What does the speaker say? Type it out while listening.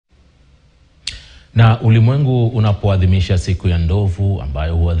Na ulimwengu unapoadhimisha siku ya ndovu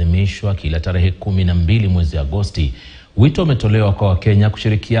ambayo huadhimishwa kila tarehe 12 mwezi Agosti, wito umetolewa kwa Wakenya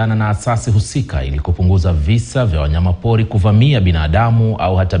kushirikiana na asasi husika ili kupunguza visa vya wanyamapori kuvamia binadamu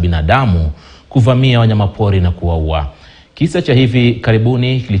au hata binadamu kuvamia wanyamapori na kuwaua. Kisa cha hivi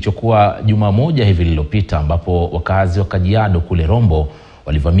karibuni kilichokuwa juma moja hivi lililopita, ambapo wakazi wa Kajiado kule Rombo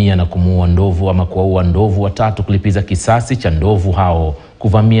walivamia na kumuua ndovu ama kuwaua ndovu watatu kulipiza kisasi cha ndovu hao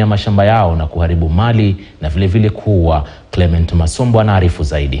kuvamia mashamba yao na kuharibu mali na vile kuua. Clement Masombo anaarifu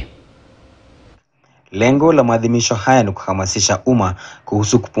zaidi. Lengo la maadhimisho haya ni kuhamasisha umma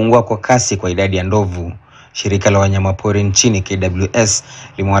kuhusu kupungua kwa kasi kwa idadi ya ndovu. Shirika la wanyamapori nchini KWS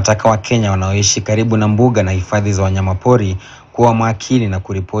limewataka Wakenya wanaoishi karibu na mbuga na hifadhi za wanyamapori kuwa makini na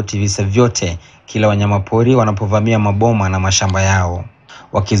kuripoti visa vyote kila wanyamapori wanapovamia maboma na mashamba yao.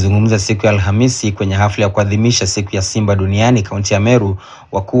 Wakizungumza siku ya Alhamisi kwenye hafla ya kuadhimisha siku ya Simba duniani kaunti ya Meru,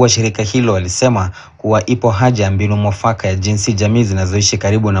 wakuu wa shirika hilo walisema kuwa ipo haja ya mbinu mwafaka ya jinsi jamii zinazoishi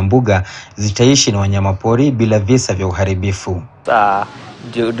karibu na mbuga zitaishi na wanyamapori bila visa vya uharibifu.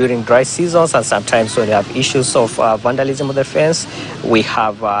 During dry seasons and sometimes when we have issues of vandalism of the fence, we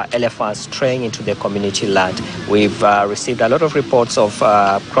have elephants straying into the community land. We've received a lot of reports of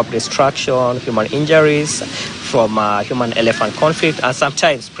crop destruction, human injuries from human-elephant conflict, and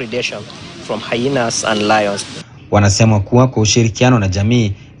sometimes predation from hyenas and lions. Wanasema kuwa kwa ushirikiano na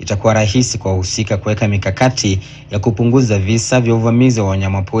jamii itakuwa rahisi kwa wahusika kuweka mikakati ya kupunguza visa vya uvamizi wa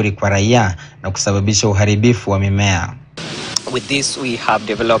wanyamapori kwa raia na kusababisha uharibifu wa mimea. With this, we have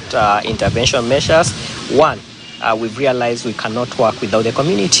developed intervention measures. One, we've realized we cannot work without the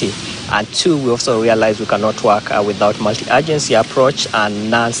community. And two, we also realized we cannot work without multi-agency approach and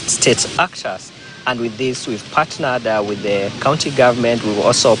non-state actors. And with this, we've partnered with the county government. We've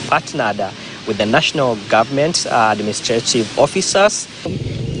also partnered with the national government administrative officers.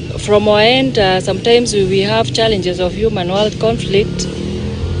 From our end, sometimes we have challenges of human-world conflict.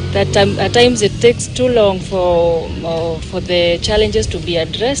 That at times it takes too long for the challenges to be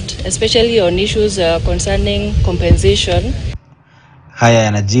addressed, especially on issues concerning compensation. Haya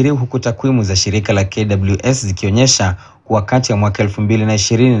yanajiri huku takwimu za shirika la KWS zikionyesha kuwa kati ya mwaka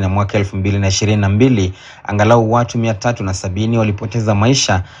 2020 na mwaka 2022 angalau watu 370 walipoteza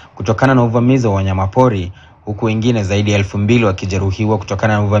maisha kutokana na uvamizi wa wanyamapori, huku wengine zaidi ya 2000 wakijeruhiwa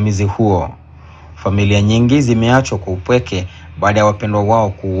kutokana na uvamizi huo. Familia nyingi zimeachwa kwa upweke baada ya wapendwa wao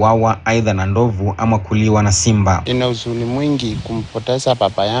kuuawa aidha na ndovu ama kuliwa na simba. Ina huzuni mwingi kumpoteza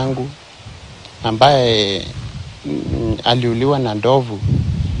baba yangu ambaye aliuliwa na ndovu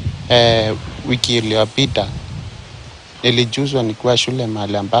wiki iliyopita. Nilijuzwa nikiwa shule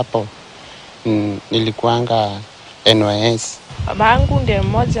mahali ambapo nilikuanga KWS. Baba yangu ndiye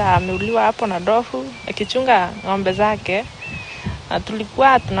mmoja ameuliwa hapo na ndovu akichunga ng'ombe zake. Na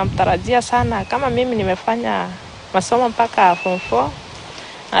tulikuwa tunamtarajia sana, kama mimi nimefanya masomo mpaka form 4,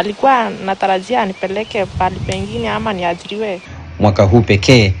 alikuwa natarajia nipeleke pale pengine ama niajiriwe. Mwaka huu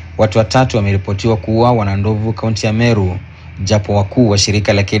pekee watu 3 wameripotiwa kuuawa na ndovu kaunti ya Meru, japo wakuu wa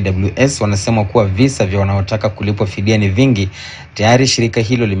shirika la KWS wanasema kuwa visa vya wanaotaka kulipwa fidia ni vingi. Tayari shirika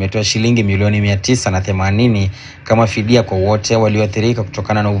hilo limetoa shilingi milioni 980 kama fidia kwa wote walioathirika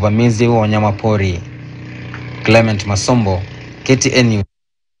kutokana na uvamizi wa wanyamapori. Clement Masombo, KTN.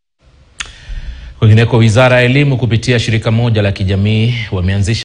 Kwingineko, Wizara ya Elimu kupitia shirika moja la kijamii wameanzisha